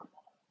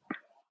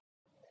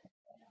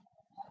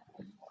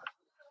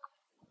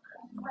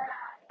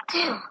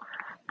to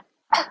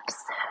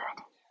episode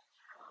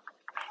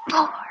 4.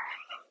 I'm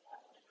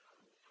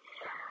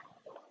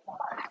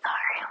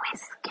sorry we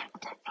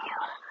skipped a few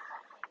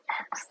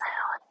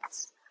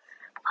episodes,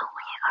 but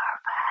we are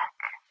back.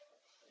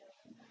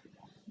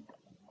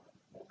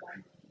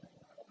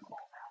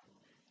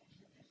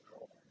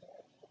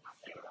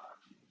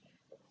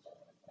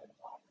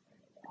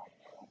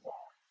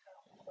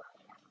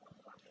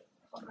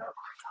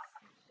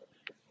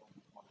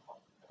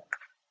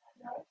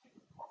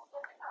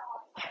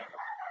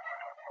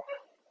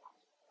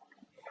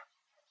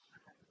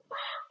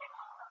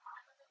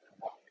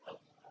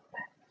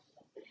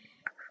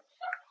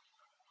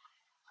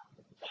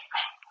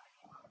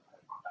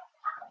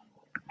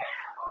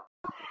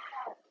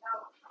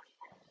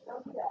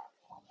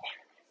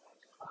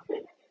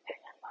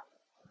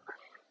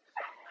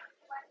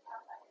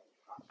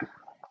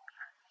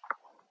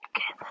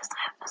 Okay, this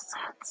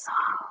episode's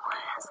song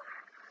was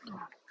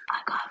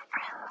I Got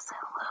Friends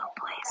in Low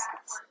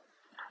Places.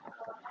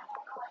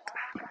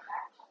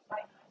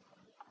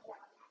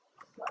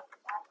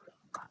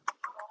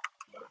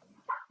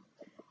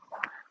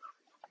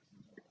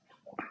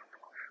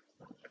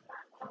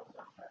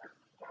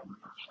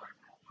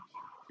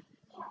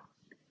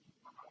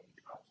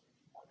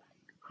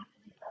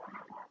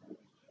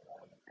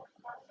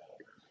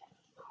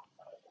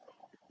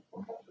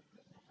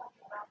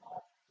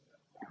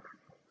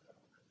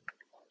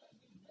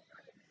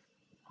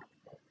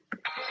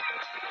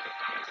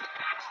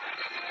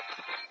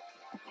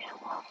 And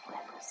we'll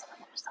play this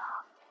other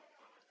song.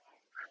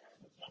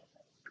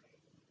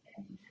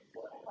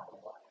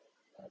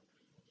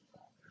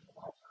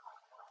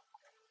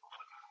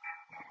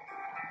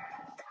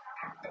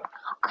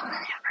 Welcome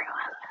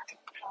everyone.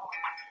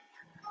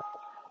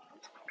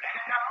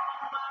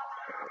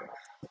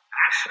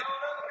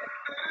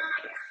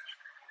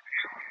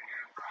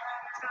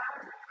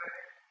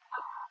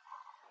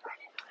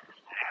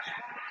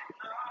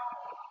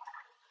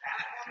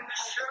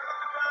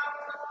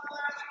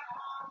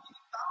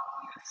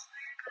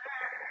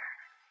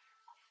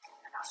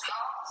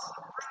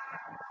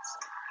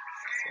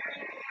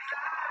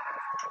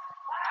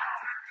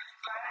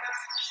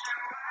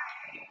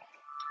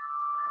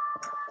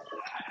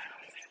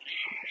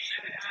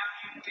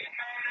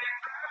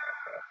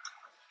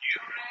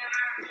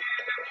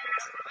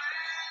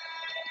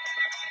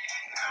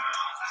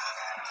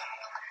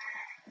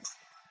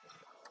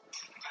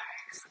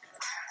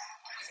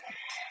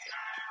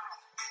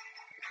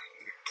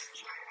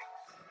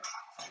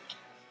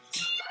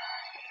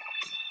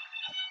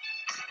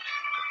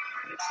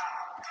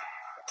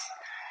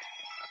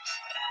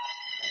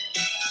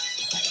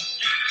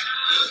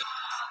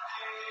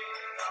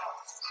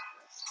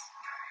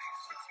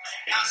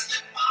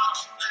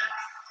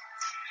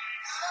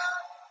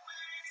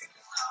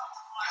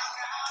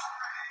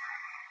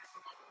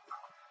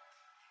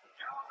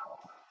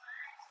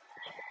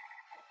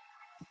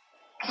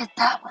 Okay,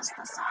 that was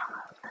the song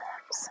of the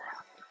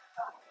episode.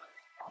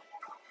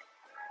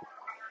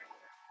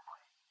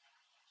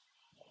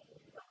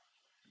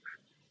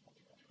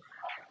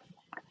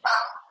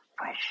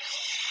 For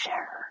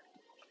sure.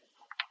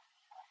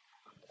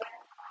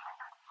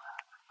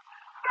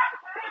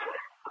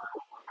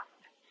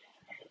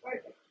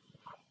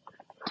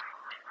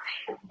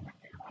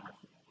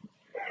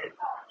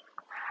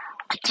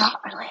 I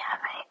don't really have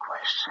any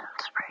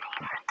questions ready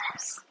for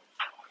this.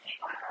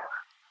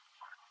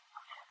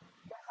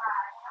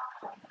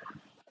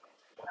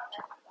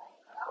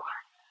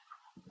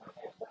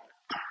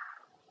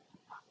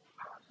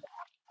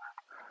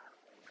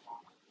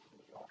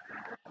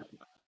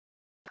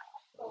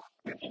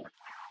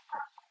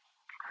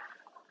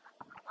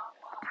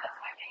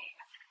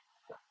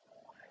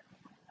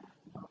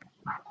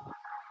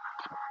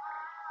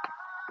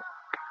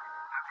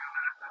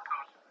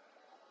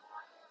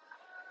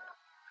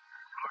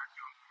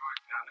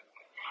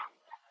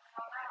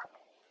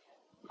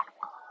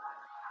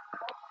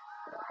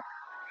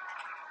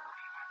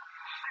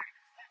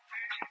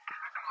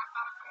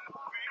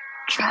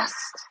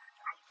 Trust.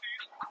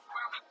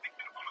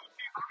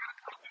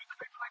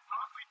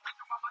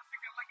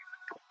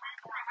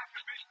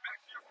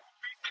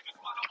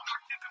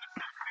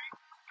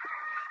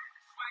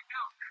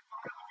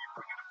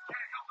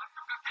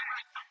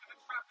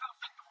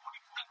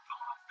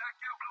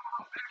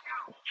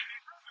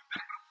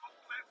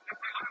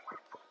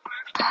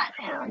 That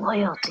is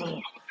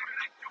loyalty.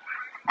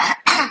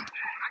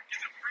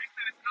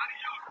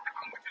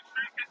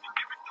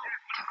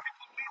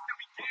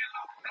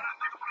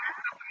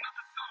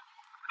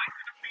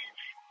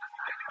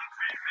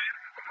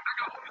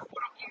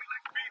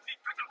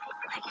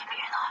 Like if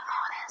you're not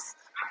honest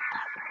with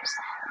that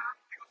person,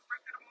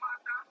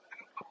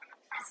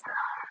 it's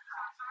not.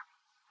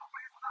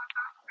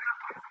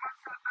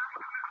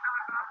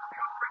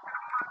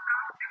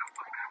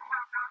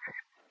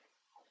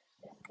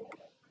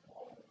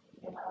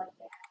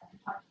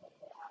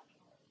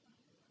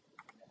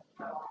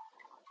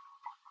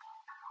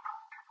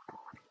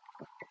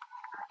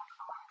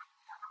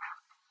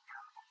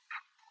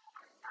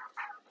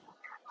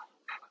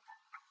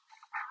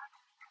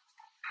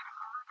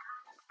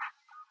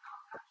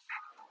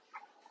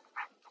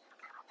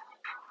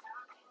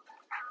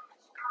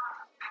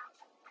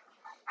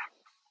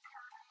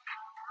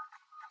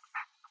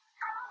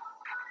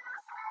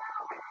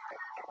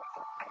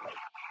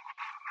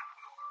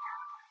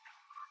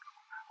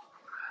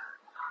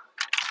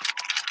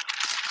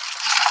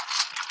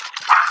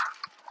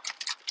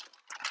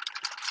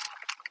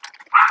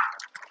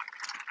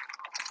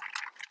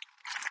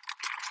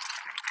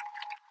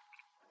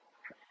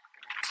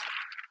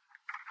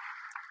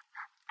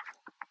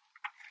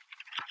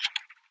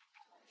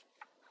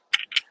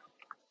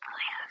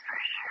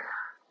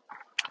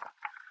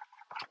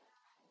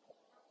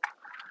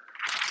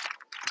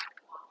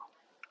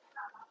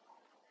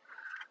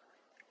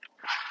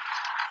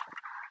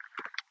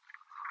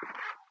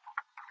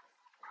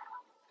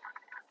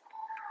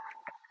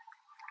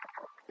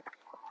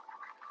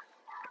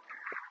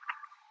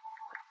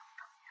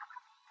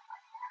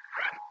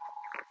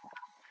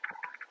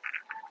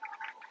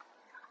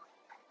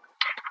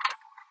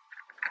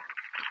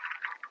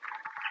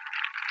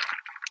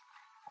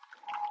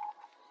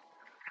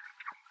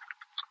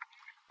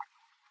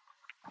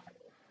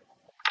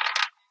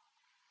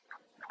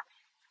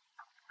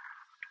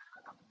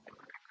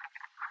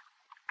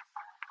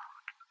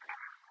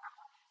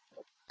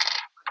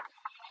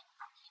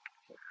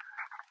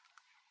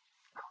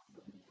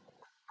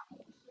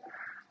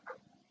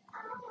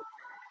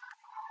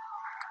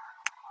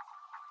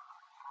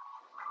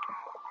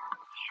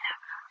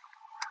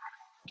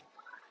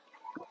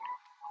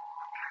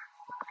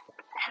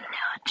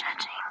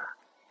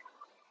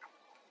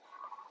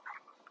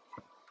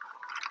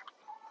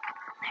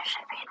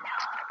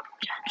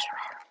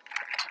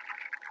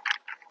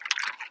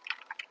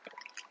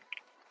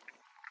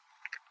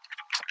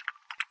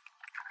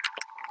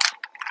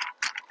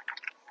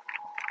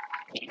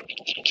 yeah,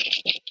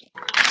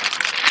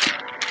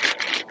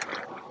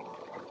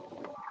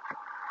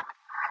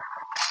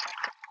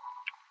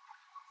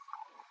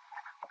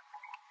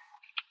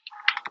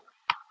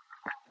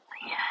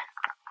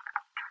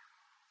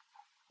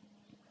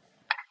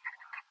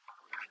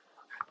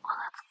 well,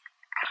 that's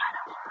kind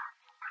of,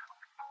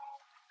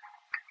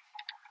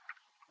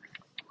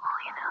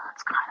 well,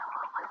 that's kind of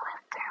what we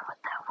went through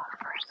with that one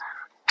person.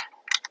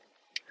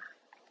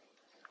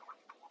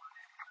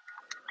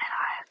 And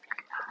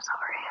I'm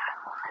sorry, it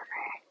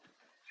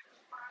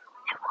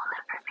will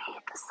never be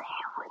the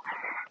same with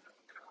her.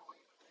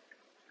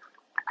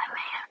 I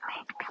may have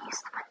made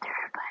peace with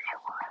her, but it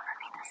will never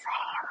be the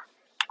same.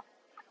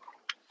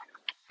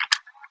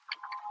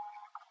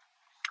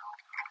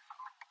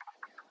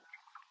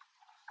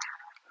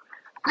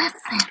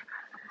 Listen,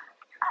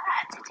 I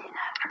had to do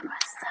that for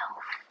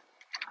myself.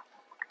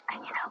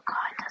 And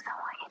God doesn't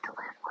want you to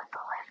live with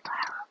a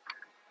lifetime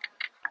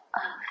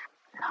of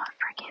not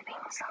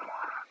forgiving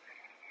someone.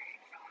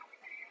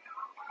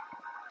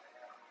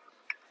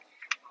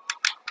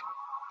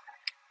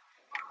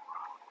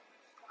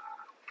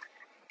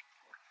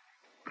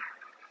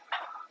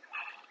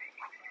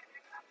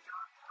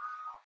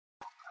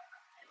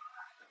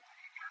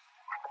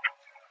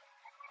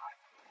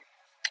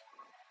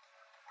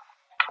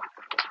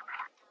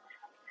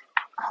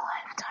 A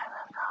lifetime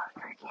of not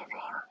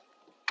forgiving.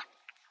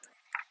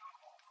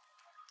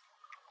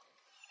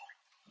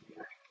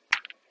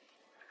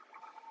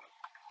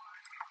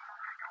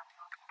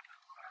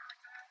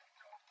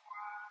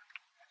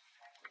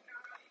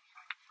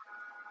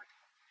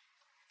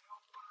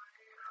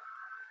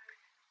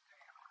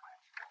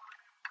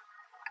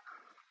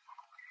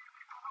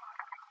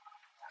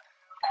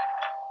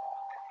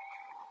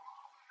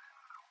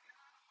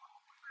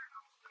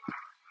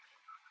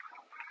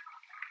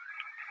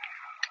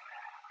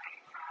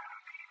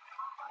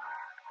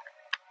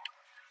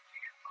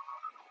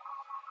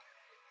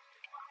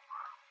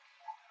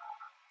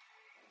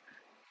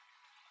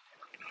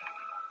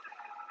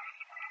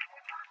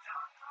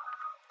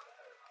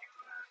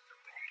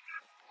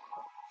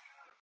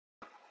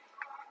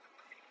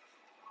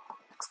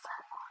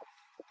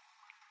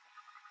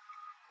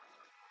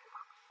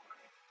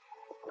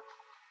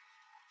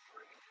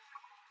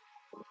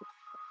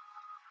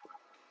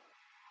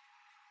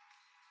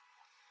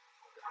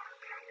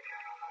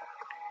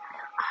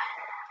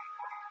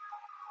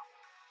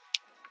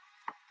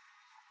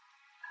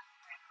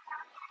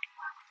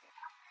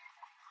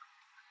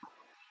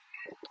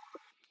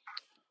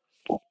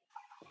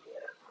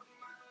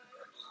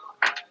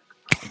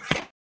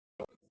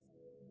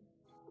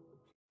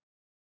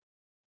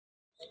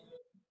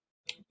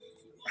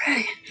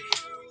 Right.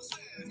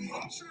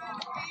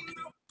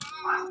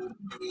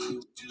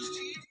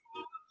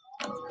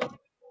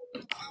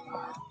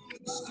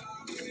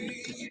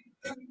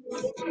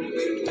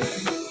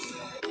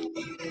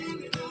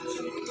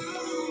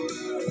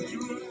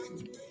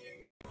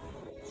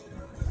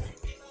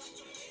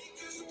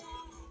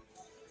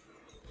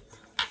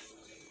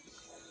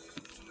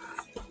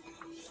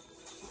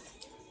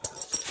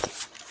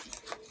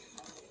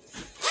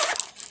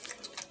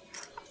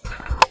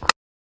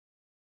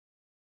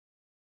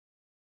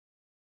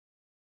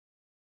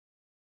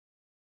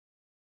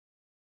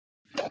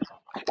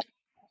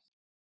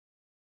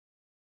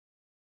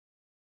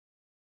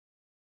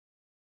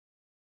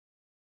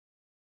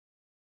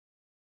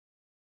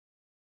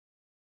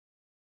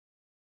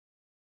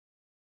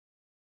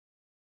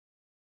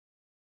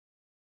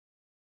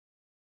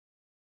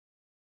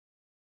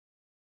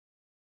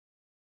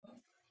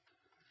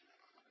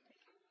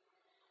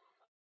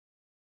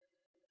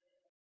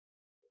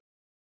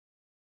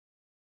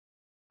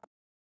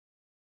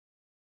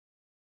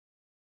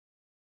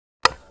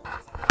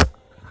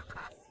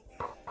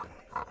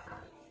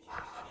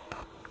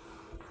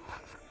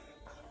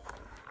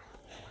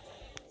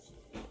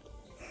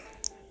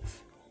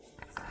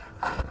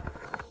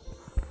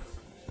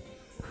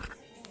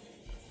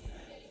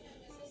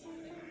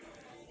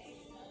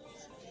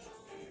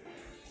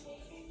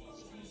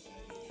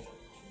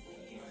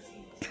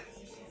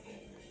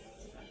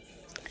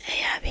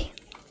 Hey, Abby.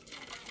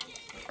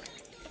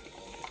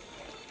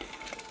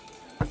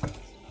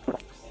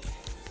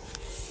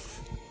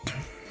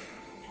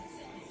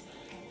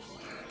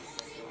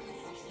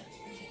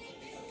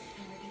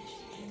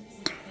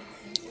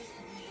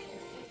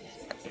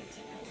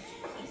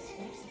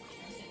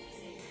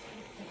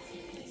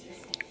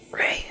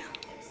 Ray.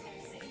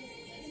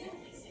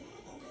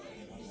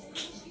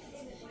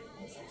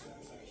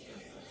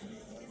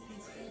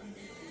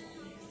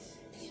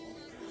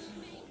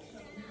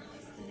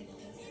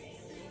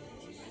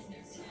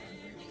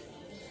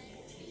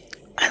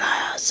 And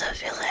I also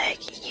feel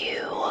like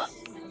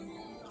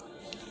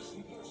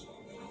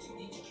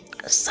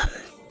some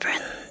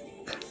friend,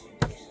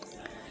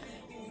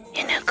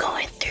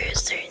 going through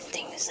certain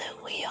things that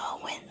we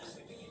all went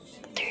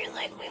through.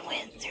 Like, we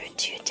went through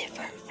 2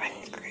 different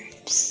friend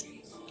groups.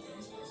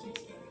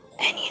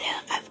 And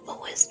I've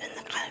always been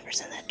the kind of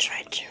person that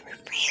tried to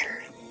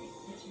repair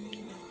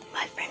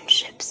my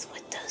friendships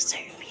with those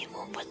certain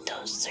people, but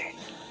closer.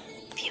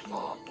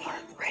 People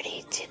weren't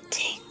ready to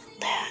take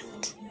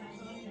that.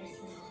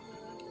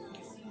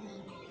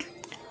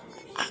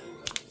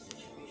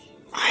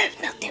 I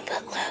have nothing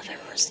but love and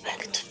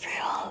respect for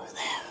all of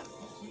them.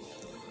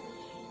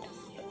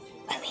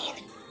 I mean,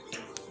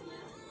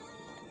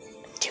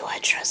 do I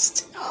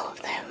trust all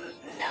of them?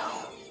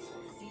 No.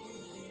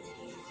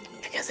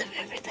 Because of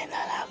everything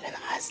that happened,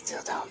 I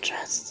still don't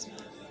trust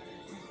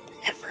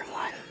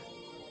everyone.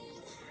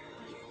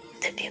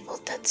 The people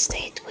that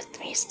stayed with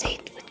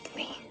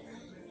me.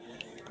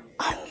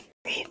 I'm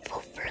grateful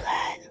for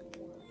that.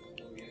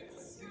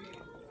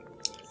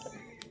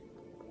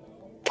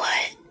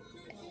 But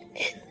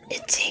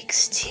it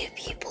takes two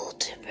people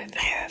to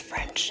prepare a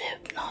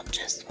friendship, not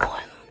just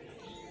one.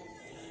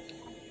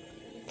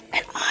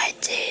 And I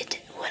did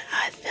what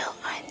I felt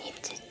I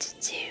needed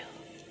to do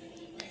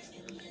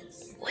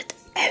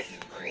with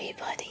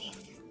everybody.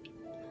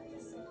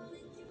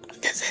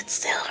 Does it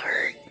still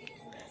hurt?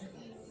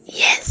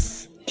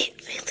 Yes, it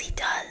really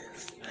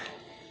does.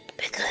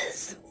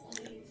 Because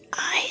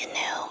I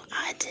know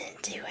I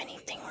didn't do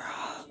anything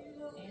wrong.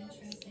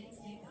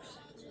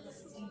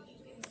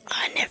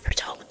 I never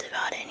talked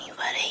about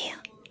anybody.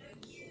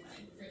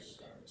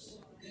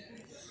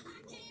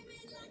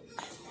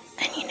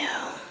 And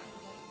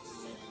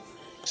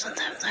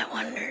sometimes I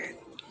wonder,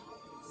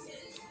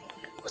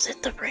 was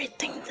it the right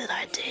thing that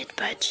I did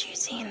by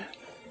choosing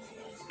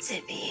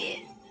to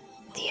be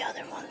the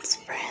other one's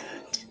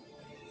friend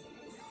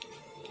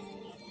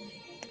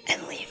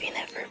and leaving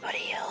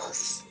everybody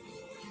else?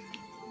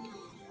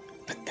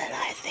 But then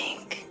I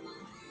think,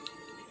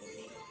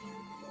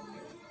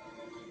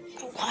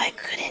 why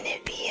couldn't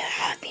it be a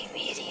happy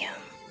medium?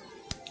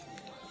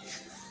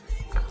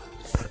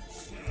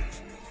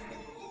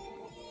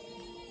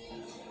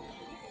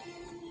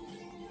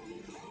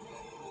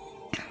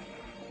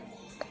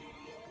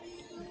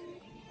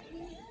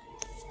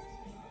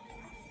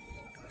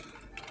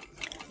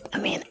 I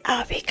mean,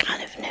 Abby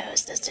kind of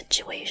knows the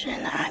situation.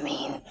 I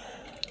mean,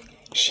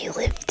 she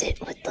lived it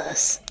with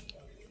us.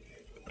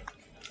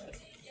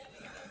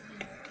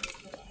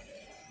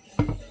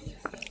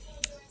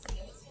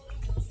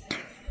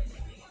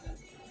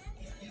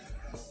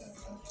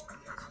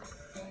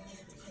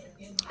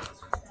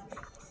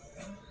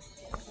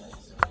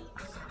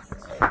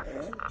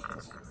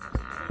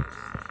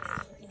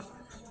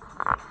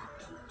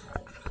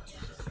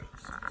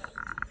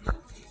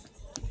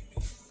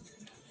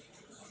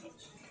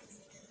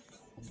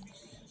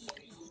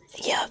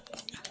 Yep.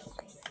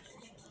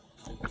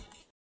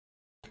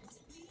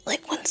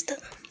 Like Winston.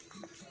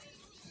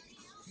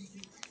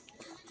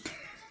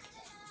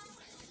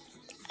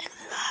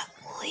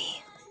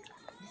 Exactly.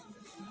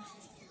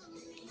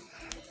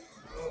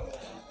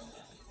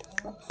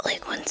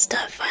 Like when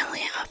stuff finally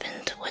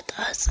happened with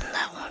us and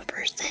that one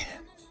person,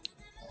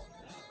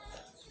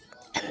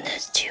 and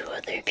those two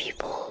other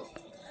people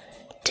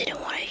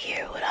didn't want to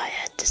hear what I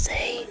had to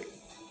say.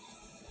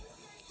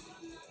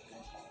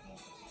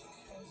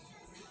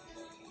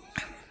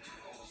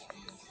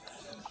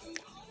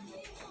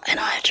 And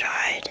I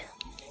tried.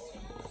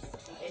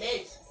 It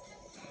is.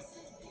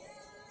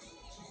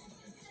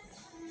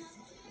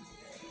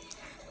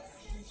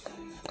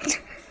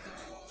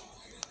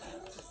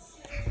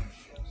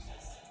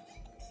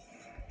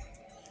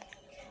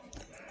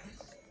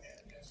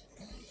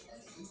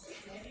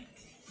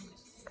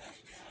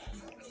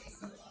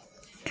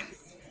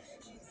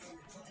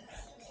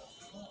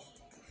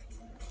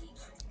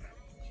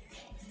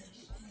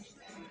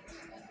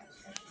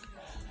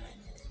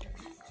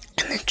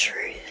 And the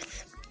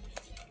truth.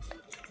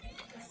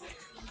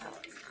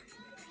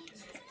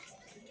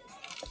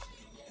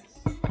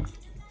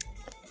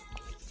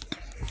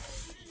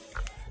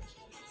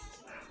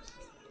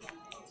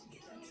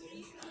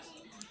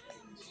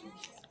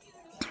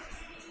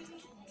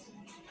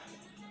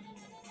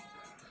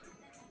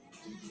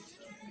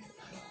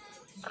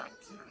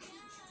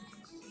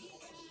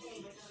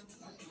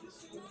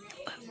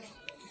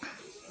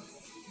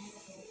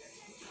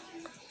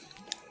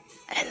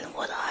 And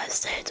what I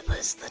said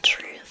was the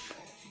truth.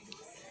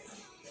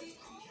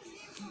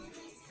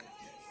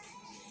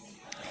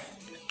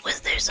 Was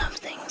there some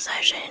things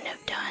I shouldn't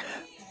have done?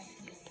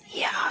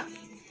 Yeah.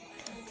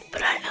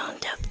 But I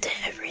owned up to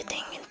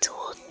everything and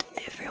told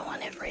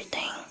everyone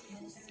everything.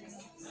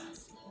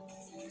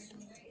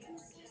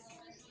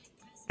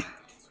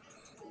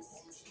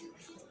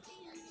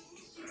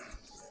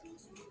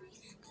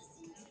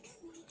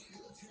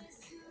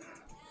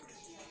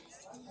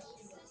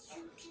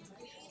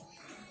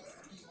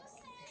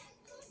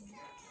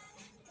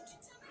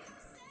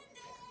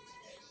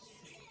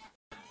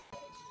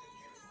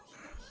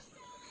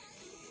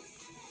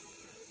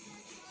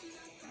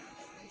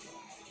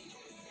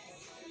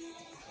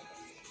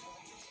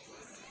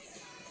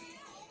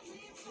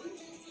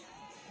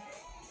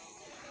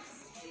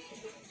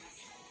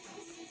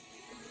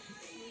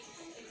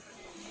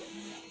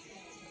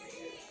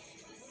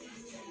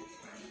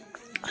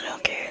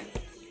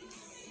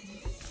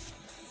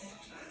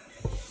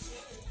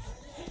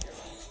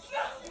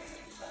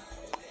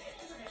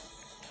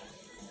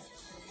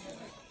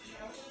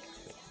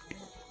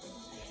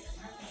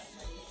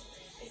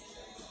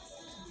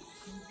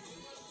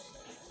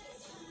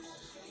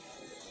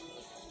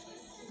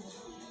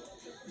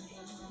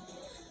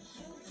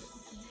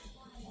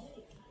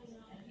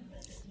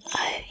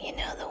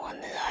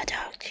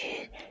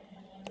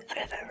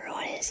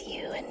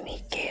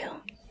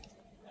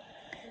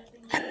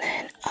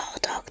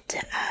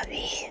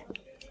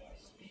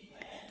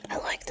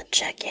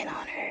 check in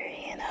on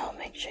her,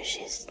 make sure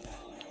she's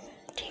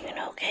doing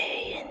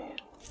okay,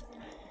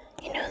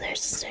 and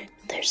there's certain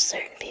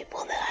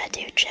people that I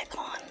do check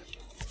on.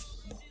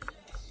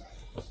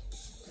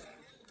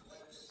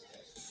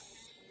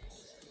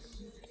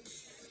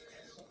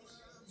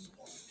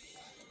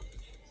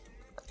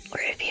 Or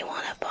if you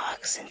want to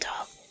box and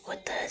talk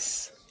with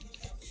us.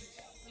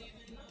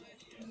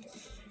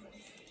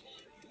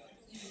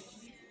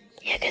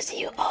 Yeah, because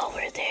you all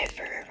were there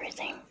for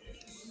everything.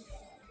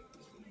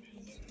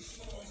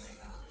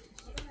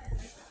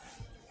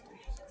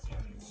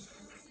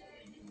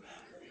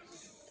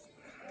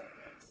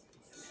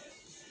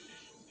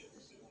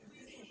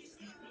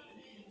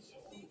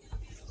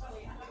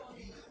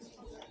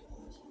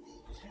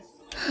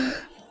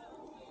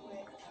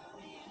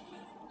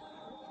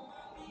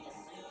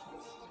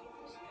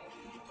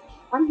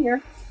 I'm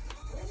here.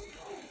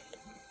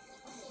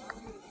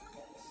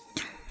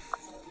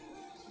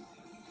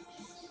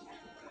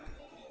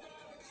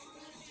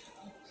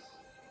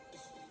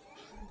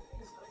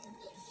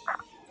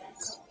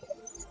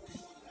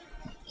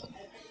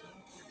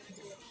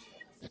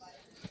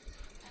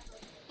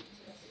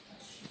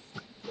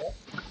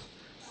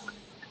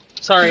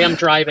 Sorry, I'm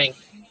driving.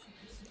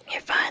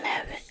 You're fine,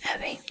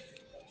 Abby.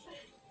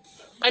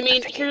 I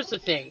mean, here's the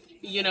thing.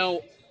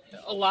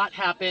 A lot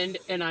happened,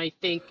 and I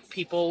think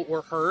people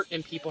were hurt,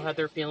 and people had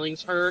their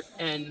feelings hurt,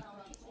 and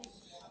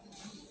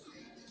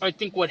I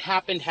think what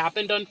happened,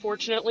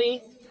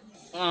 unfortunately.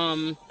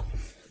 And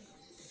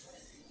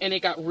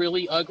it got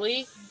really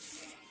ugly,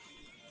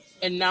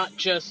 and not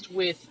just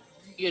with,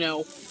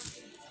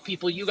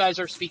 people you guys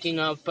are speaking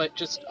of, but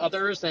just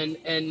others,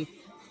 and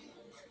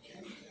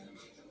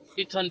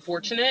it's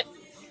unfortunate,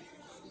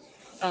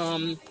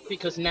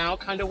 because now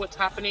kind of what's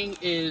happening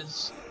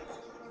is,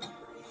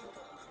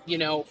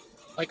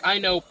 like I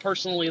know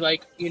personally,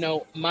 like,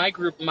 my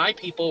group, my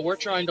people, we're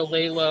trying to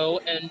lay low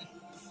and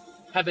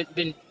haven't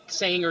been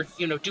saying or,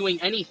 doing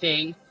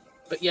anything,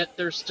 but yet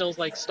there's still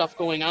like stuff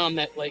going on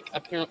that like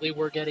apparently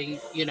we're getting,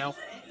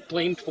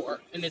 blamed for.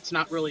 And it's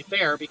not really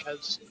fair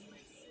because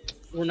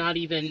we're not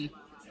even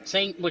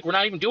saying, like, we're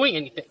not even doing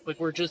anything. Like,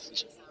 we're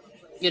just,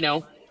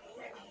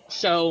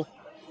 so,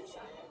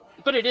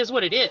 but it is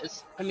what it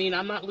is. I mean,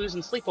 I'm not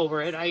losing sleep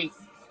over it. I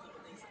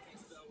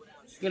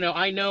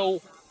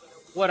know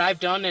what I've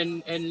done,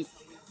 and I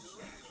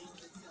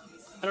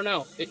don't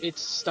know.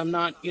 I'm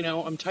not,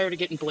 I'm tired of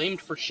getting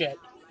blamed for shit.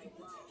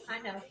 I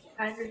know.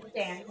 I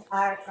understand.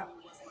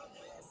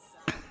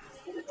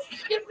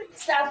 Stupid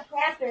stuff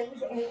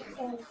happens, and it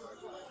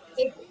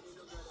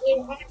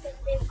happens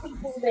in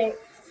people that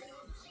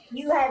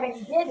you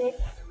haven't did it,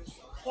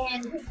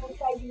 and people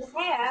say you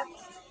have,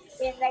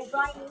 and they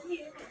blame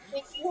you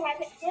when you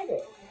haven't did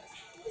it.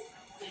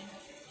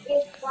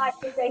 It's like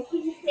it's a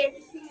he said,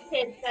 she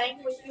said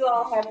thing when you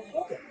all haven't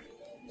did it.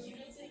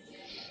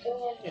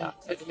 And Yeah,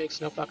 it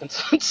makes no fucking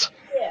sense.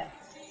 yes,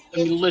 I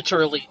mean,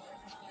 literally.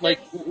 Like,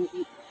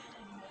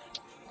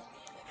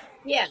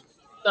 yeah.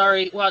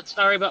 sorry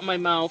about my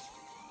mouth.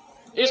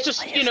 It's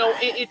just,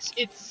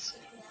 it's.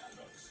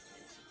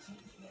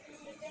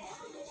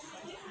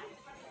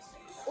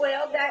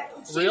 Well, that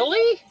she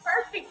Really? said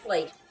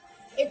perfectly.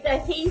 It's a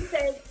he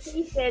said,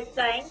 she said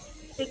thing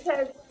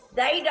because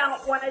they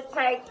don't want to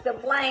take the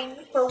blame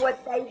for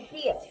what they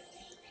did.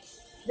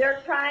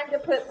 They're trying to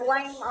put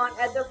blame on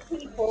other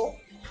people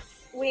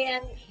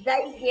when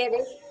they did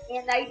it,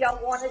 and they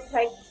don't want to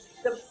take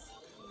the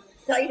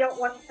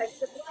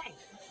blame.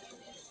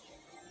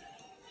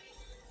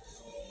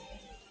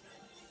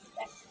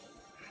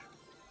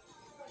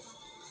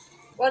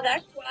 Well,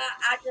 that's why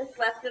I just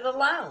left it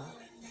alone.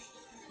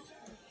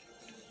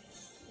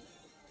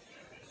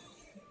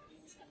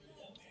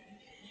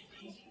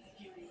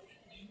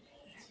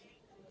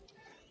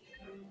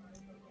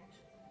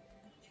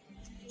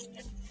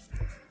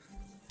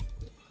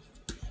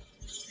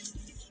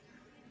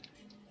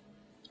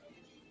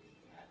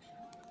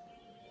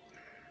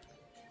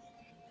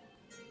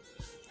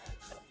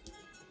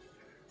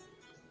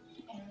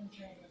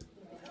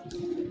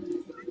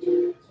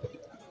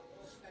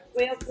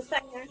 Well, the thing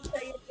I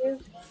say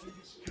is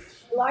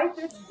life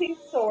is too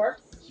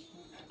short.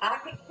 I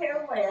can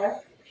care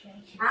less.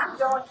 I'm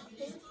going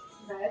too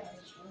much.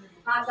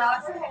 My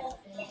daughter has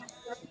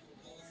cancer.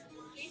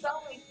 She's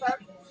only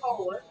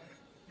 34.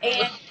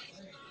 And,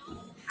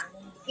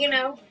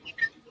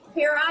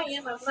 here I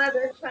am, a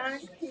mother,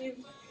 trying to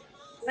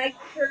make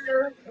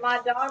sure my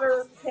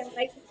daughter can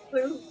make it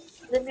through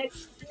the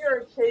next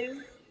year or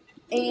two.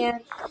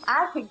 And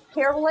I could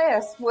care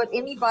less what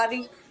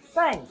anybody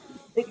thinks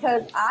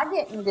because I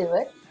didn't do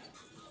it.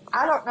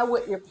 I don't know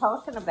what you're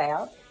talking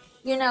about.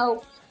 You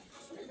know,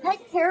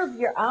 take care of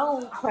your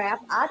own crap.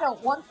 I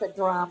don't want the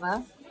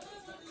drama.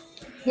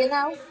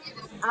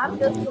 I'm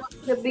just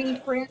wanting to be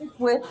friends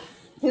with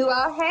who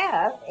I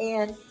have.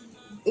 And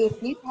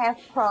if you have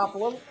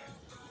problems,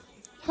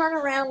 turn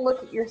around,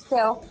 look at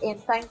yourself, and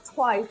think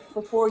twice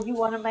before you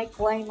want to make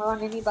blame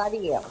on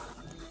anybody else.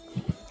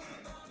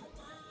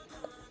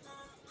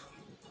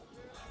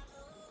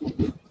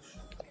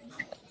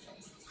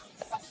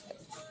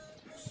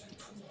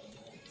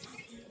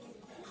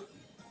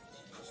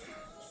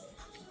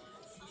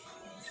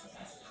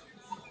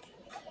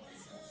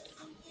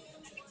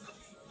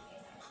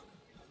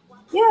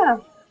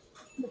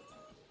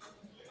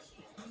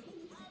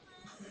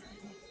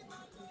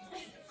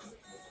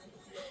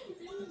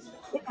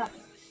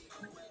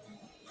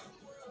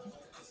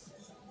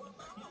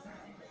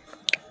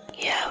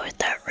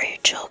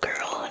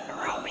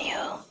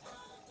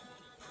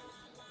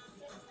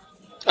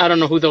 I don't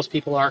know who those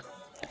people are.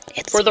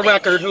 It's For the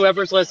record, Whitney.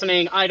 whoever's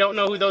listening, I don't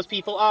know who those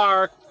people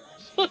are.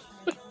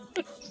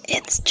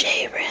 It's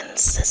J-Ren's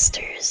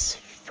sister's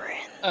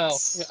Oh,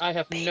 friends. I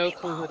have no Baby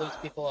clue who those mama.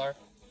 people are.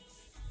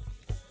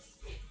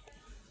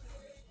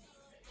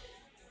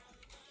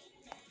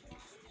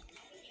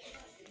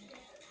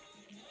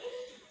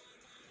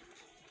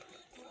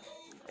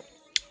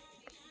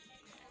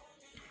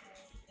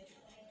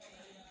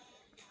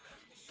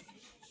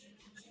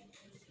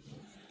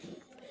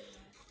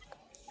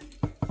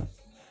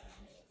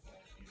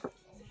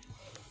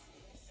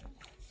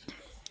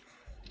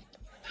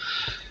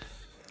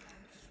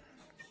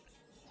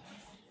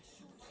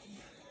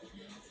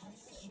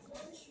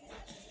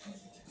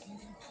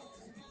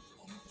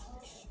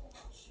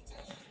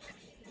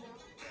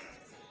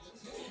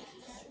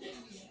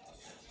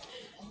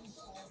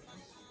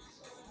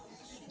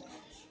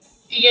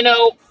 You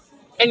know,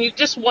 and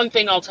just one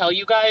thing I'll tell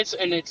you guys,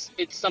 and it's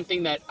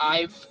something that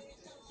I've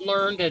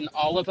learned, and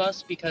all of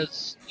us,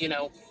 because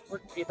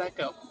where did that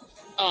go?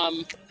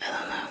 Um, I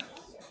don't know.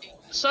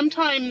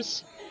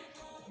 Sometimes,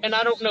 and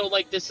I don't know,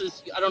 like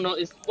I don't know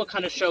is what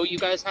kind of show you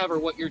guys have or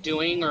what you're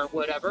doing or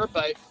whatever,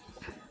 but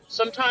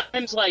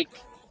sometimes like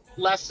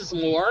less is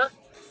more,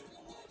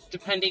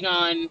 depending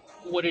on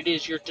what it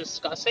is you're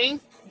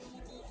discussing.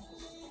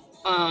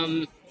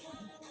 Um,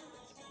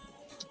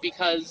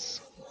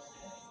 because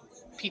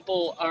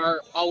people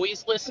are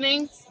always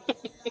listening,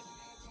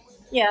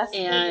 Yes,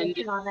 they're and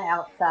looking on the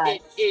outside.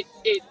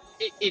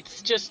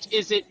 it's just,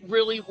 is it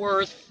really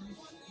worth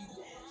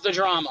the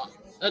drama?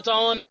 That's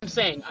all I'm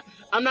saying.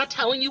 I'm not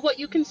telling you what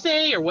you can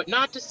say or what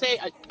not to say.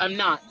 I'm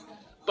not,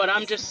 but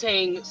I'm just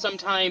saying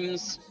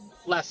sometimes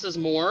less is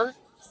more.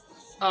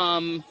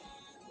 Um,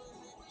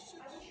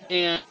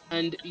 and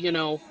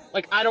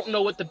like, I don't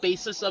know what the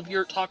basis of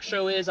your talk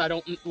show is. I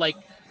don't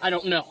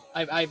know.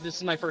 This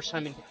is my first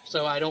time in here,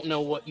 so I don't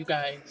know what you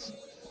guys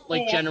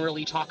like Yeah.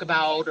 generally talk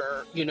about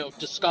or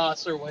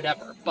discuss or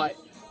whatever. But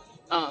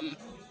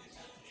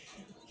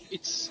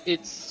it's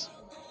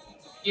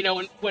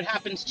and what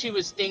happens too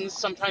is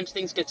sometimes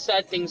things get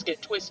said, things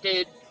get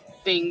twisted,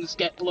 things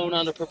get blown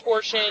out of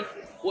proportion,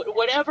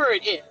 whatever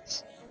it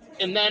is,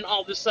 and then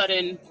all of a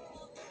sudden,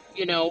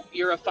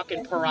 you're a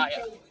fucking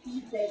pariah.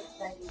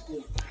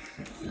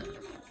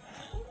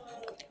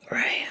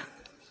 Right.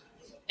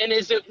 And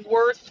is it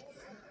worth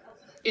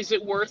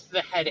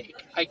the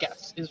headache, I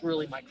guess, is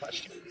really my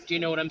question. Do you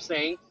know what I'm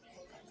saying?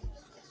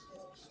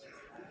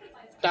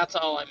 That's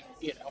all I'm,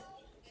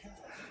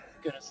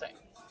 gonna say.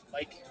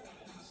 Like,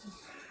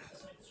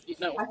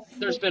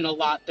 there's been a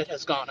lot that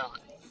has gone on.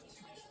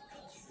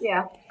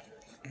 Yeah,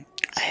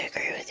 I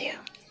agree with you.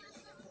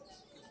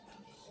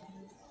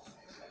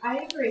 I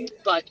agree.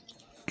 But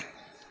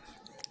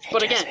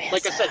again, drives me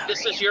like I said, this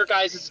insane. is your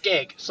guys'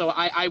 gig, so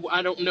I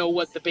don't know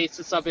what the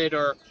basis of it,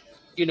 or,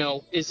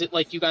 is it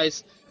like you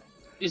guys,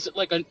 is it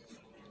like a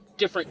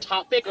different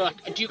topic, or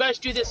like, do you guys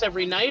do this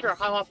every night, or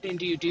how often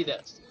do you do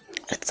this?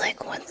 It's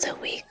like once a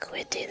week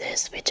we do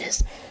this.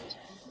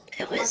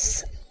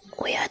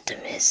 We had to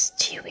miss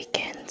 2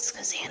 weekends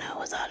because Hannah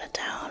was out of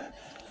town.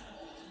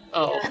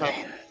 Oh, And okay.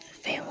 then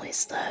family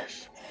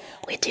stuff.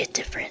 We do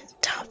different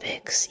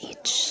topics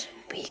each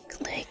week.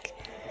 Like,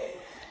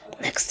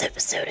 next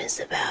episode is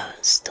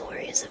about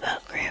stories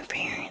about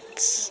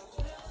grandparents.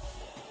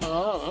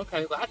 Oh,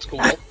 okay, that's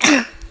cool.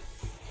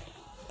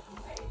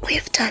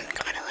 We've done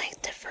kind of like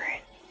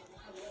different.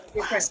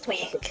 Last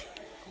topics.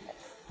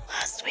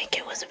 week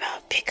it was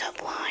about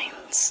pickup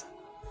lines.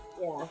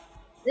 Yeah.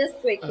 This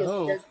week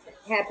Oh. just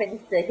happens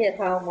to hit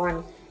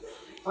home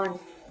on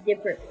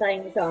different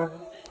things on,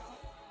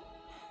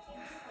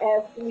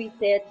 as we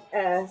said,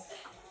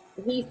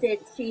 he said,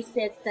 she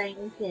said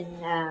things,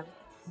 and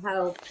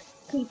how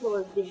people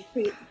have been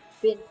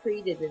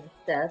treated and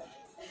stuff.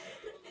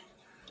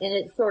 And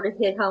it sort of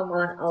hit home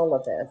on all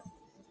of us.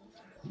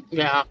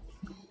 Yeah.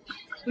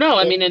 No,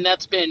 I mean, and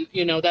that's been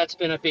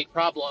a big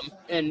problem.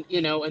 And,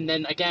 and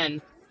then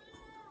again,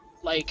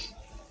 like,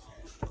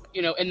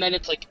 and then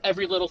it's like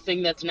every little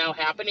thing that's now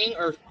happening,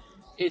 or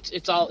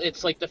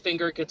it's like the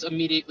finger gets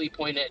immediately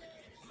pointed.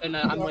 And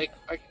I'm like,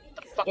 what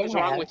the fuck is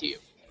wrong with you?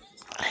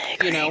 I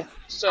agree.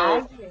 So I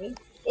agree.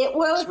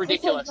 It's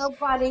ridiculous. because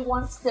nobody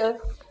wants to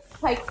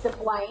take the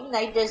blame.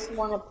 They just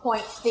want to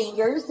point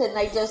fingers, and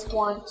they just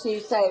want to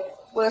say,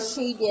 well,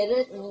 she did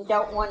it, and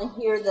don't want to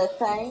hear the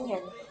thing,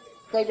 and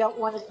they don't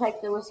want to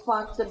take the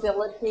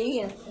responsibility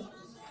and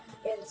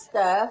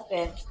stuff.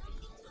 And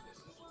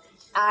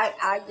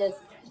I just,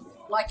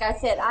 like I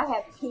said, I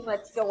have too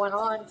much going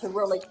on to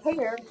really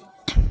care,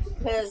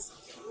 because,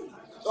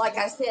 like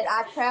I said,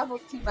 I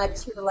traveled too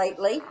much here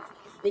lately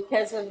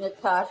because of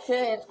Natasha,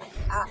 and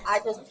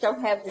I just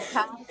don't have the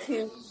time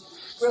to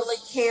really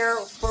care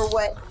for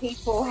what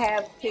people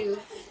have to.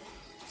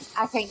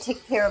 I can't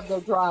take care of their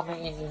drama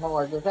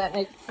anymore. Does that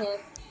make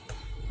sense?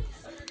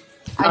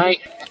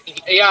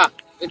 Yeah,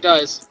 it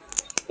does.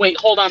 Wait,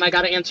 hold on. I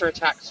got to answer a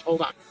text.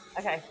 Hold on.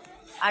 Okay.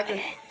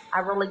 I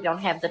really don't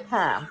have the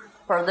time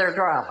for their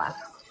drama.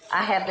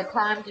 I have the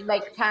time to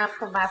make time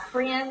for my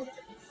friends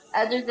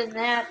Other than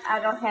that, I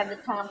don't have the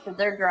time for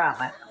their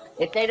drama.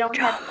 If they don't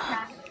have the Drama.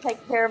 time to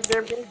take care of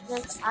their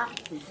business, I'm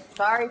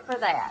sorry for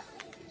that.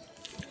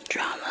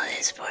 Drama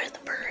is for the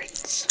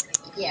birds.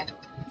 Yeah,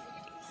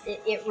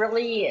 it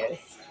really is.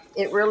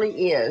 It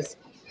really is.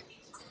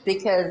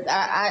 Because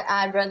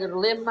I'd rather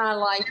live my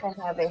life and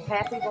have a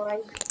happy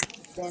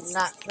life than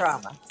not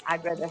drama.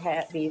 I'd rather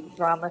be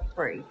drama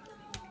free.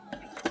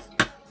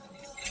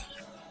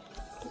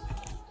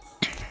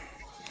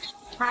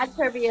 Hi,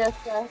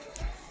 Traviesa.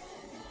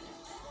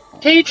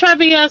 Hey,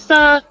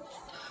 Traviesa.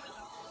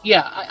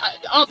 Yeah,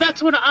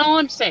 that's what all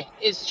I'm saying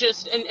is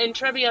just, and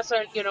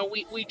Traviesa,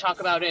 we talk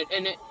about it,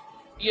 and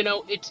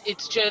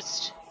it's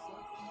just,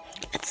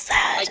 It's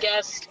sad. I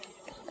guess,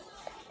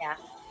 Yeah.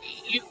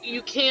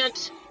 you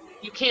can't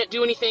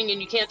do anything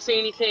and you can't say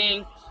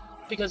anything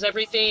because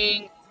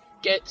everything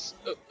gets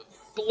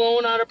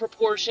blown out of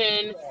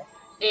proportion.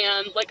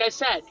 And like I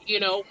said,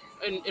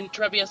 and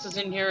Treviesa's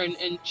in here,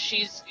 and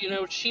she's,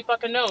 she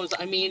fucking knows.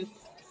 I mean,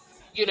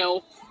 Yeah.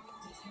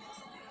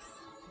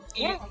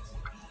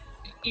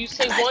 you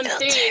say And I one feel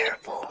thing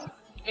terrible.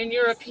 and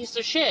you're a piece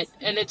of shit.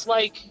 And it's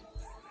like,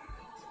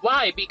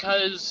 why?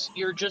 Because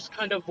you're just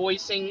kind of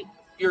voicing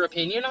your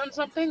opinion on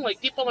something? Like,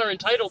 people are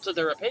entitled to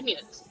their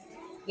opinions.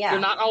 Yeah.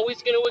 You're not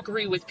always going to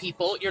agree with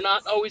people. You're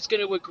not always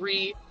going to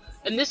agree.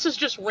 And this is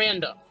just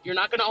random. You're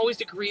not going to always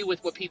agree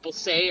with what people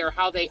say or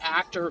how they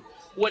act or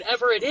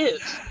whatever it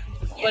is.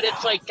 But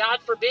it's like, God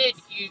forbid,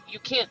 you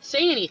can't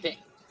say anything.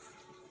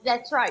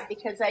 That's right,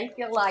 because they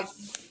feel like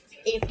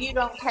if you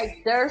don't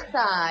take their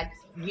side,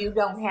 you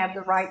don't have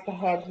the right to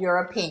have your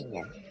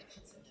opinion.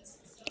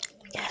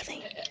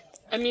 Kathy.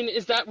 I mean,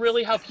 is that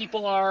really how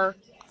people are?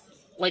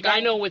 Like, I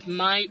know with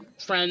my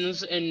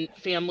friends and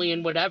family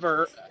and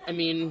whatever, I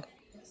mean,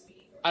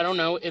 I don't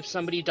know, if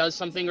somebody does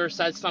something or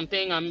says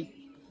something, I'm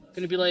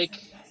going to be like,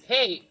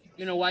 hey,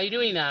 why are you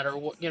doing that? Or,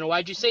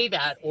 why'd you say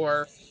that?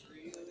 Or,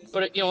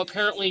 but,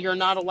 apparently you're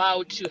not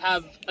allowed to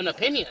have an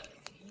opinion.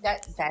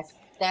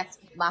 That's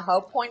my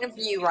whole point of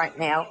view right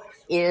now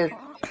is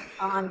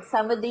on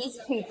some of these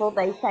people,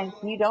 they think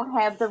you don't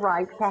have the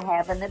right to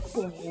have an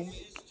opinion.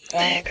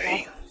 I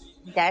agree.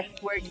 That's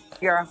where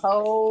your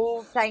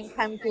whole thing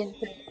comes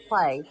into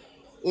play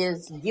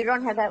is you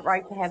don't have that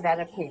right to have that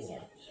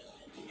opinion.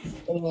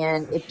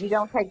 And if you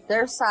don't take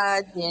their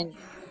side, then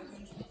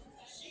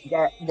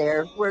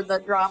there's where the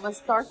drama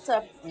starts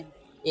up. And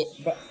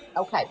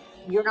okay,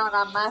 you're not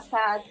on my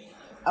side.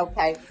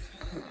 Okay,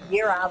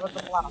 you're out of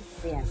the block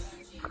then.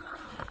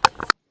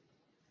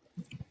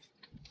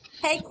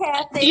 Hey,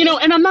 Kathy.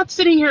 And I'm not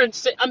sitting here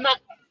and I'm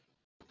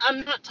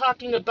not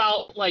talking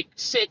about like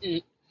sit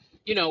and,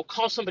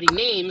 call somebody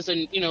names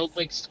and,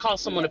 like call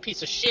someone a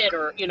piece of shit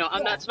or,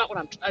 that's not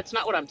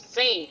what I'm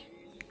saying.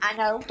 I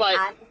know. But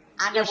I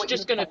know there's what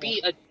just you're going to saying.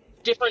 be a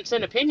difference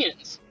in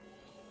opinions.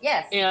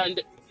 Yes.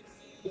 And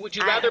would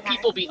you rather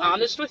people be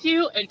honest with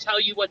you and tell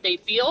you what they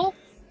feel?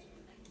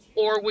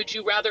 Or would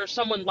you rather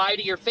someone lie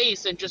to your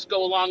face and just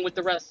go along with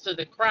the rest of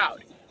the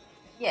crowd?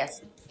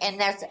 Yes.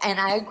 And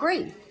I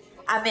agree.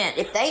 I mean,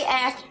 if they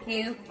ask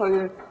you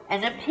for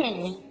an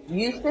opinion,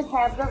 you should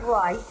have the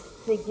right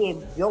to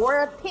give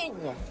your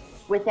opinion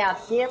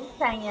without them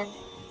saying,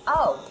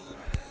 "Oh,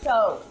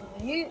 so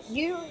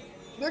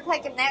you're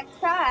taking that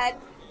side,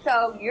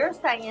 so you're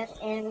saying,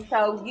 and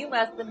so you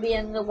must have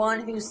been the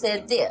one who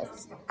said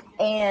this,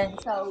 and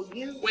so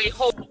you." Wait,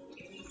 hold.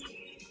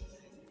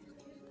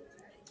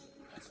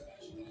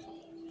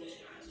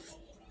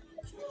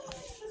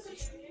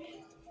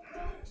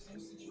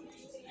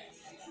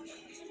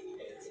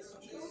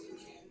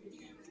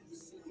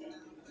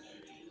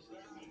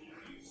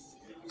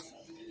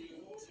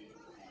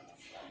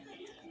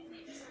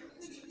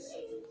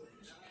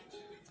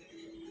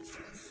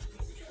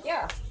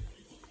 Yeah.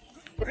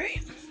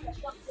 Right.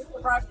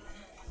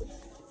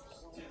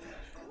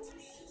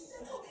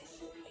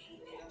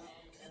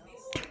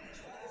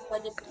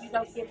 But if you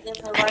don't give them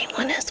the right,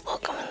 Anyone is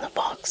welcome in the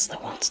box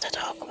that wants to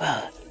talk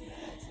about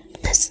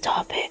this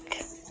topic.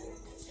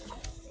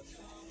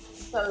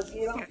 so if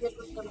you don't give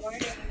them the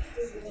right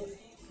opinion,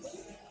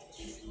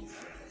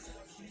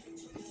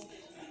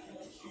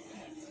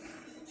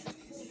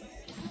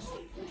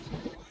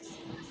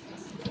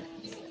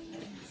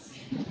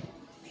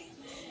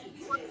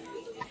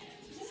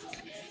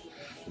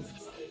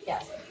 yeah.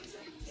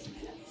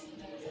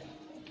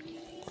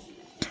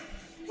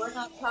 We're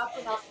not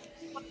talking about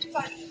one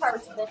certain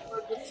person.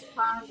 We're just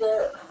trying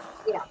to,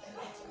 yeah.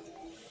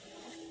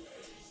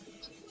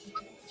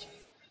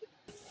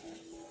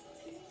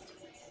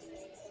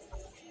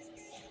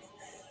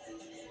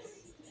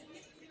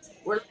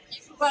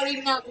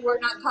 Everybody knows we're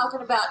not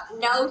talking about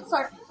no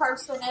certain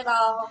person at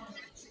all.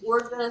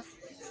 We're just,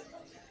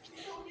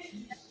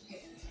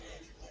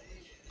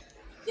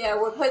 yeah,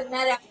 we're putting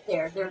that out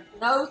there. There's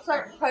no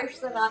certain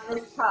person on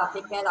this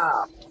topic at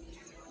all.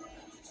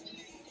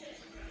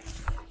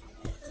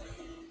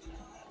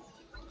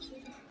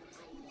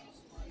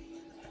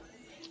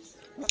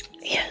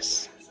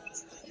 Yes.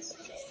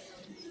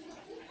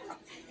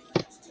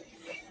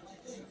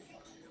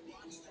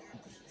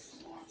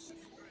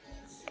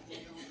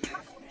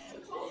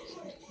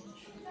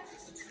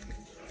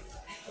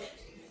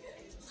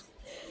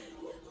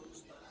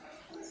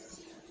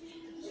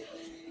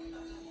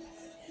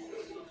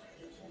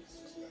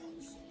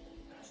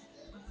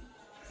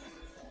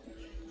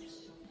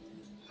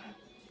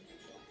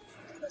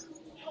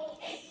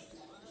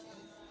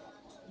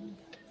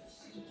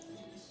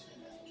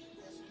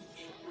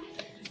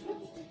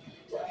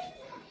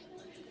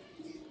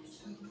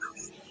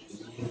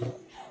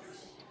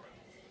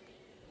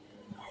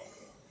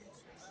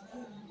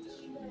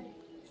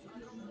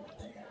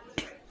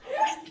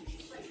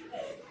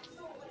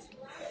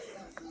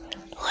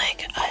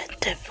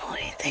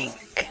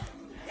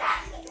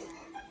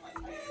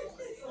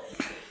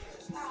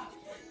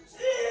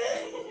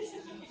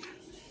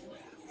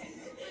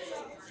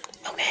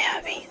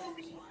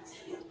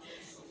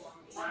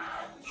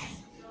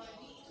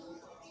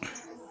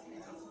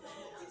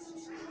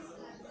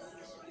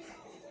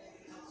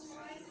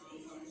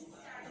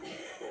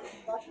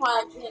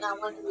 why again I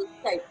wanted to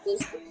state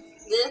this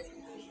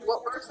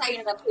what we're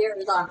saying up here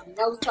is on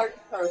no certain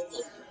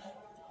person.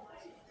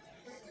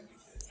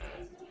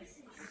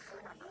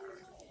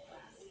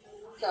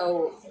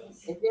 So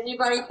if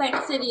anybody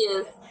thinks it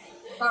is,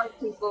 sorry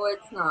people,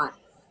 it's not.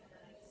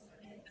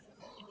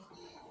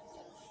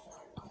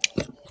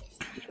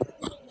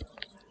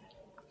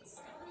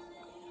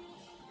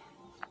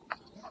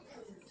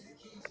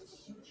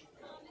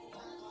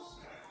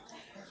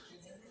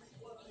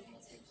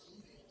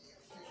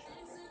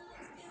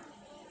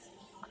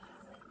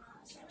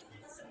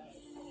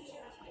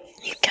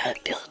 You gotta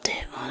build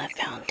it on a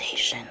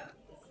foundation.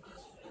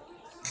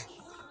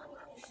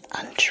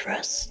 On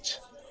trust,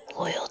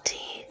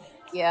 loyalty.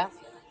 Yeah.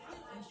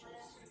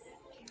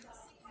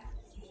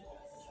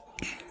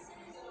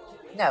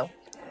 No.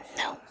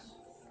 No.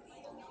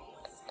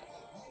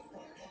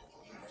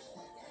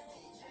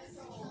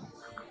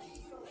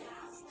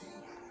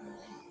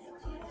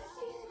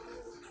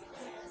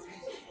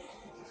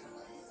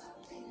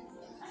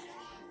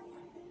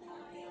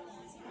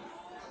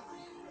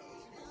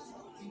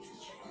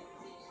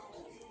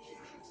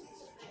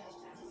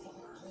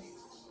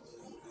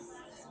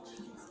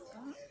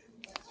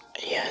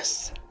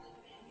 Yes.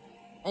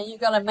 And you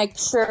gotta make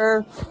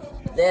sure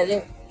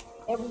that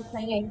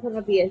everything ain't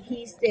gonna be a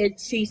he said,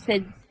 she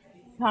said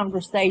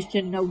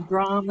conversation, no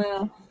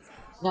drama,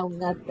 no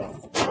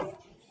nothing.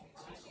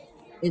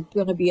 It's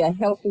gonna be a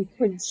healthy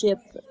friendship,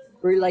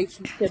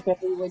 relationship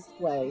every which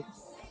way.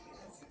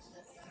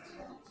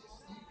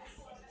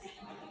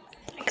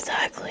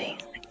 Exactly.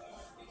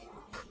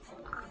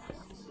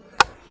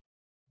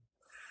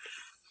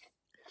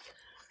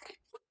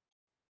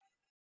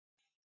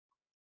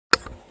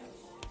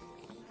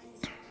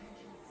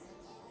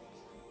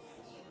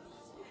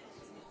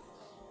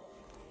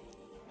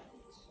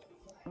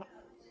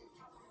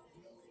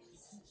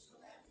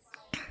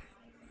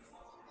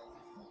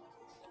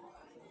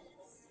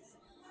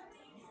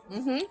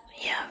 Mm-hmm.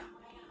 Yeah.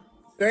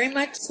 Very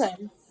much so. I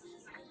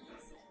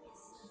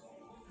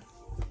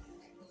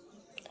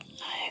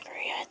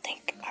agree. I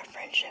think our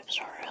friendships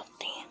are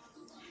healthy.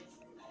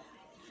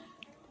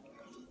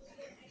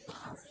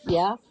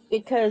 Yeah,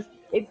 because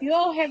if you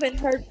all haven't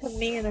heard from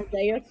me in a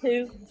day or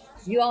two,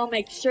 you all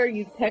make sure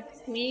you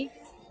text me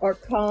or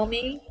call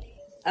me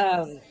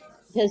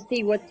to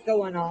see what's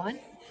going on.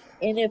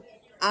 And if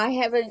I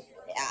haven't,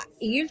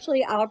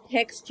 usually I'll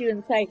text you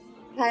and say,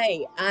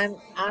 "Hey,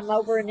 I'm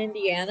over in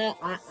Indiana.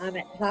 I'm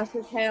at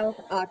Tasha's house.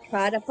 I'll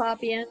try to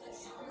pop in.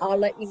 I'll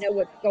let you know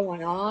what's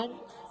going on."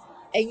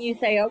 And you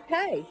say,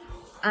 "Okay."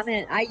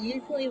 I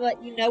usually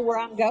let you know where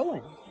I'm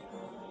going.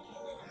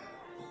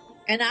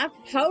 And I've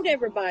told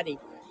everybody,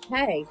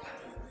 hey,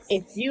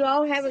 if you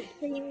all haven't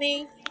seen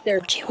me,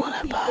 there's Do you two want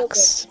a people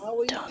box? that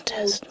always Don't know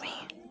test me.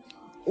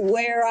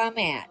 where I'm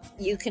at.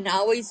 You can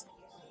always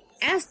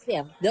ask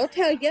them. They'll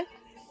tell you.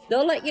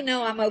 They'll let you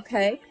know I'm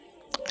okay.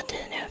 I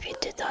didn't know if you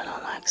did that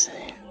on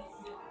accident.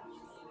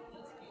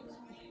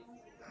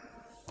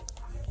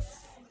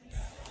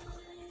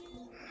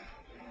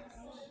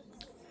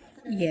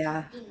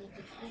 Yeah,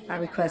 I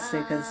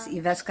requested because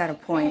Yvette's got a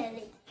point.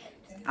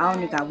 I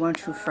only got one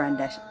true friend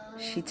that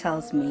she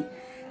tells me,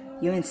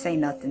 "You didn't say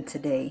nothing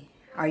today.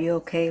 Are you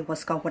okay?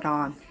 What's going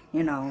on?"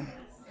 You know,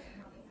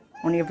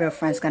 only a real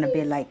friend's gonna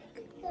be like,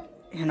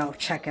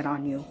 checking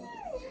on you.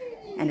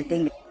 And the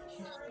thing is,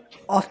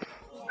 often,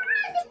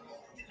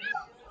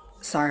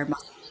 sorry, my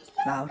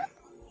loud.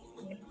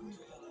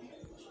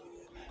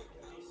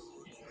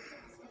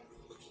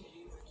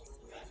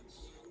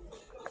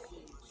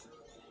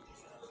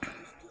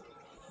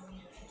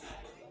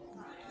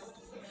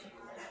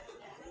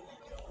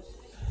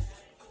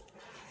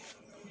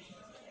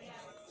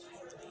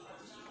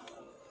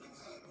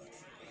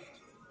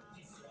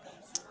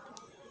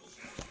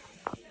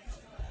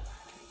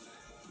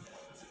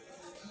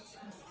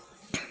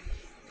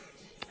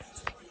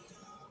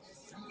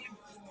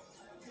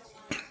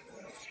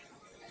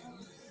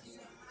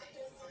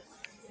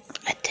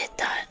 I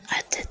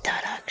did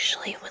that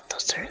actually with a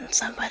certain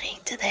somebody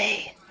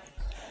today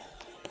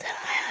that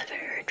I haven't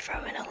heard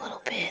from in a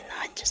little bit. And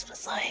I just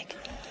was like,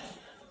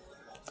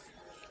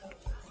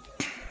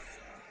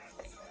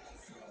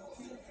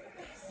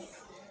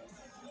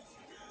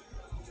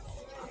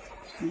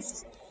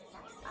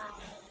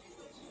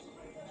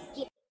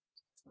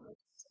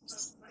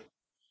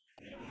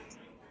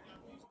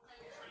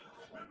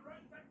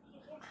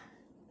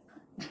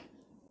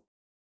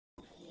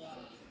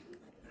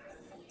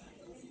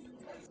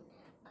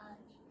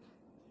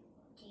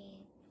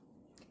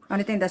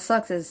 Only thing that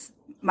sucks is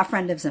my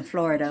friend lives in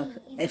Florida.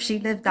 If she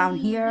lived down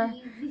here,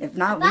 if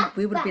not,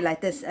 we would be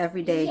like this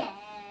every day.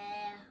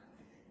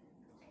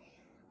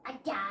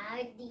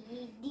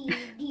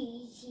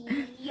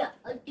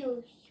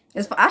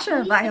 I should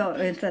invite her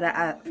into the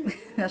app.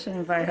 I should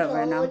invite her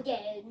right now.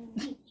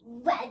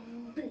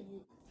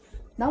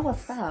 No,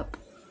 what's up?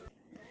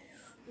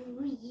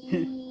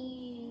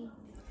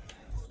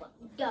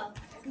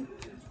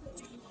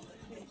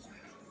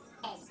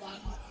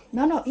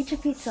 No, eat your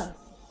pizza.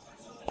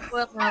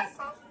 Well,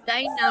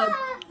 they know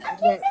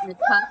that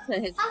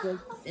Natasha was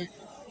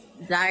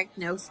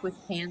diagnosed with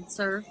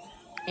cancer,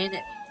 and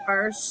at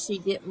first she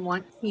didn't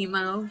want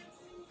chemo,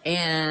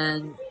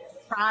 and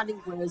Friday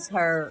was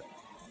her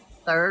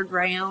third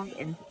round,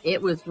 and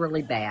it was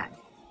really bad.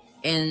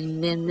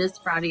 And then this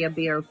Friday will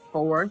be her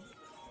fourth,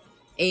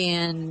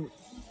 and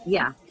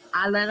yeah,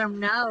 I let them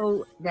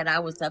know that I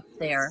was up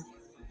there.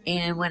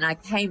 And when I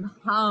came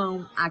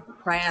home, I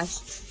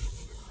crashed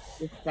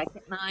the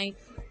second night.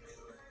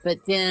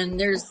 But then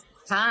there's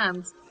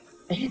times,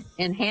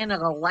 and Hannah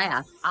will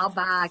laugh, I'll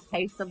buy a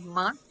case of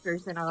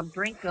Monsters and I'll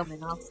drink them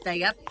and I'll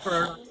stay up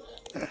for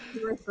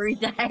 2 or 3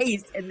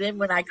 days. And then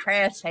when I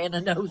crash,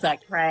 Hannah knows I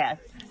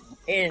crashed.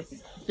 And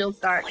she'll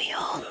start We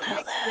all know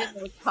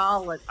that.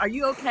 calling, are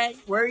you okay?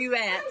 Where are you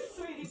at?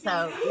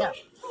 So, yeah,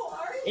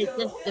 it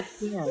just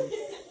depends.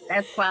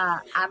 That's why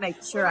I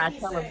make sure I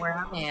tell them where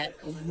I'm at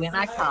and when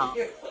I call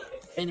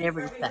and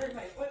everything.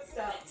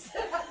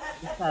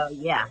 So,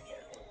 yeah.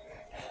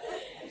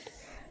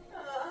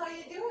 How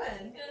you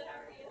doing?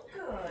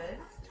 Good.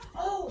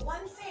 Oh,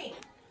 one thing.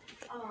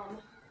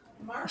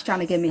 Mark He's trying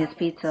to give me his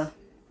pizza.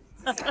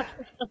 it's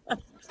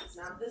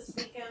not this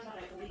weekend, but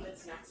I believe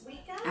it's next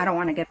weekend. I don't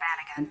want to get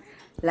banned again.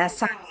 Last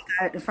time he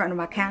got in front of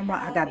my camera,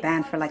 I got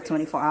banned for like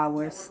 24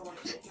 hours.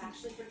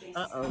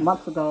 Uh-oh.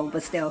 Months ago,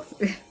 but still.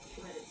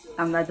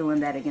 I'm not doing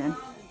that again.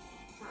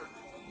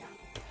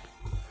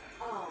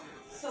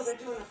 So they're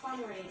doing a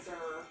fundraiser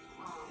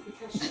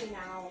because she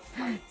now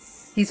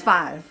fights. He's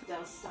 5.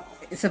 Does stuff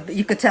with So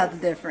you could tell the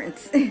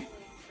difference. my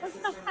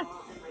sister-in-law and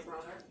my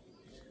brother,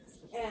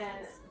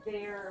 and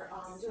they're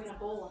doing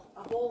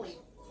a bowling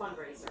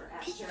fundraiser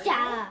at Cherry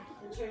Valley.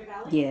 In Cherry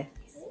Valley.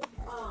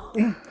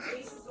 Yeah.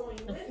 Ace is going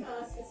with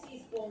us because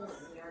he's bowling.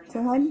 We already So,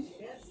 have honey,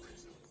 tickets.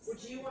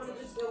 Would you want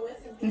to just go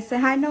with him? you say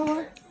hi,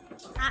 Noah?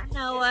 I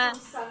know,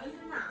 7 to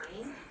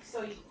 9.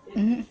 So you.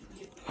 Mhm.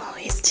 Oh,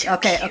 he's too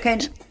Okay, cute. okay.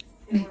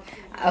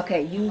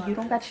 Okay, you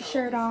don't got your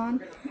shirt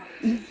on.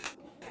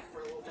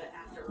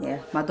 Yeah,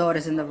 my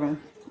daughter's in the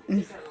room.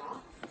 But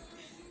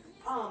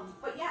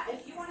yeah,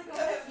 if you want to go,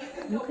 you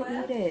can You go could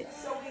with. eat it.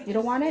 So we You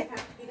don't want it? have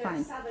to be there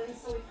Fine. at 7,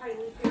 so we probably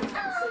leave here at 6.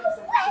 So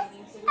we can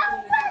even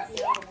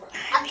be over.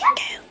 Hi, Miko.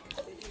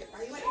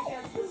 Are you at your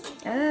dad's this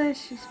weekend?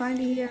 She's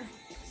finally here.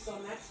 So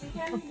next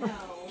weekend, no.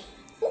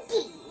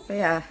 But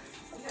yeah,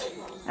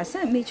 I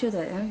sent Michu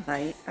the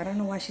invite. I don't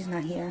know why she's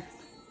not here.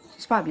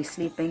 She's probably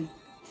sleeping.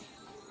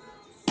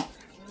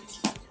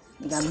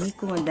 We got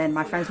Miku, and then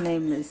my friend's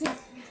name is,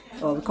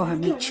 oh, we call her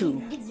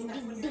Michu.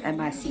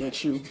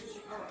 M-I-C-H-U.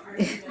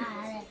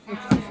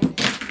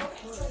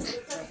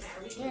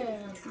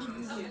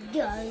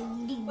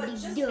 But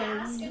just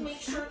ask and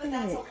make sure that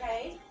that's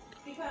okay.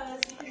 Because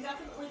you can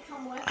definitely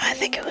come with. I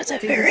think it was a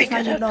See, very this is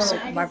how good you know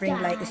episode. my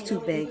ring light is too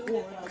big.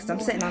 Because I'm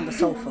sitting on the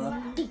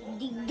sofa.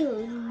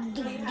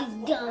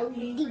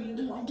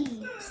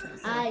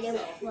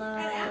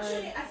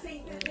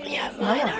 Yeah, Noah. mine